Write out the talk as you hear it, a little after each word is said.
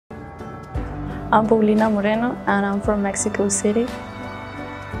I'm Paulina Moreno and I'm from Mexico City.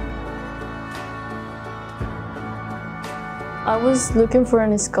 I was looking for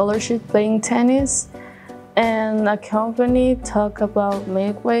a scholarship playing tennis, and a company talked about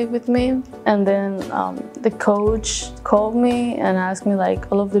Midway with me, and then the coach called me and asked me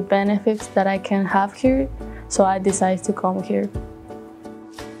like all of the benefits that I can have here, so I decided to come here.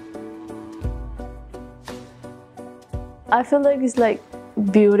 I feel like it's like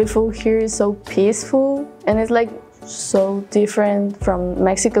beautiful here, it's so peaceful, and it's like so different from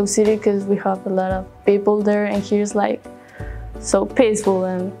Mexico City because we have a lot of people there, and here's like so peaceful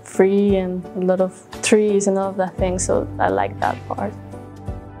and free and a lot of trees and all of that thing, so I like that part.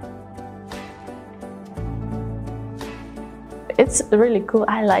 It's really cool.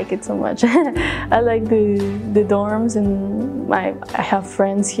 I like it so much. I like the dorms, and I have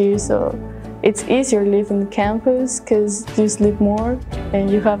friends here, so it's easier living campus because you sleep more and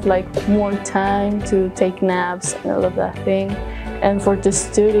you have like more time to take naps and all of that thing. And for the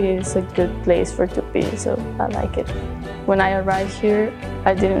study, it's a good place for to be, so I like it. When I arrived here,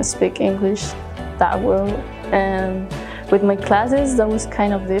 I didn't speak English that well, and with my classes, that was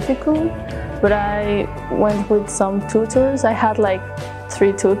kind of difficult, but I went with some tutors. I had like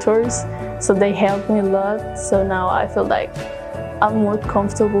 3 tutors, so they helped me a lot, so now I feel like I'm more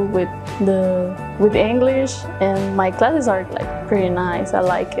comfortable with English, and my classes are like pretty nice. I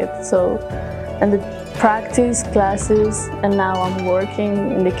like it. So, and the practice classes, and now I'm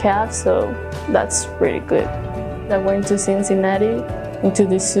working in the caf, so that's really good. I went to Cincinnati, into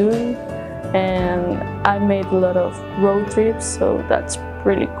the zoo, and I made a lot of road trips, so that's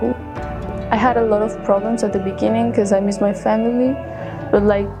really cool. I had a lot of problems at the beginning because I miss my family, but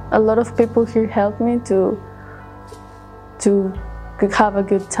like a lot of people here helped me to have a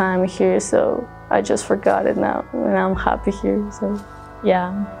good time here, so I just forgot it now and I'm happy here, so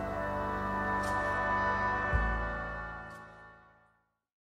yeah.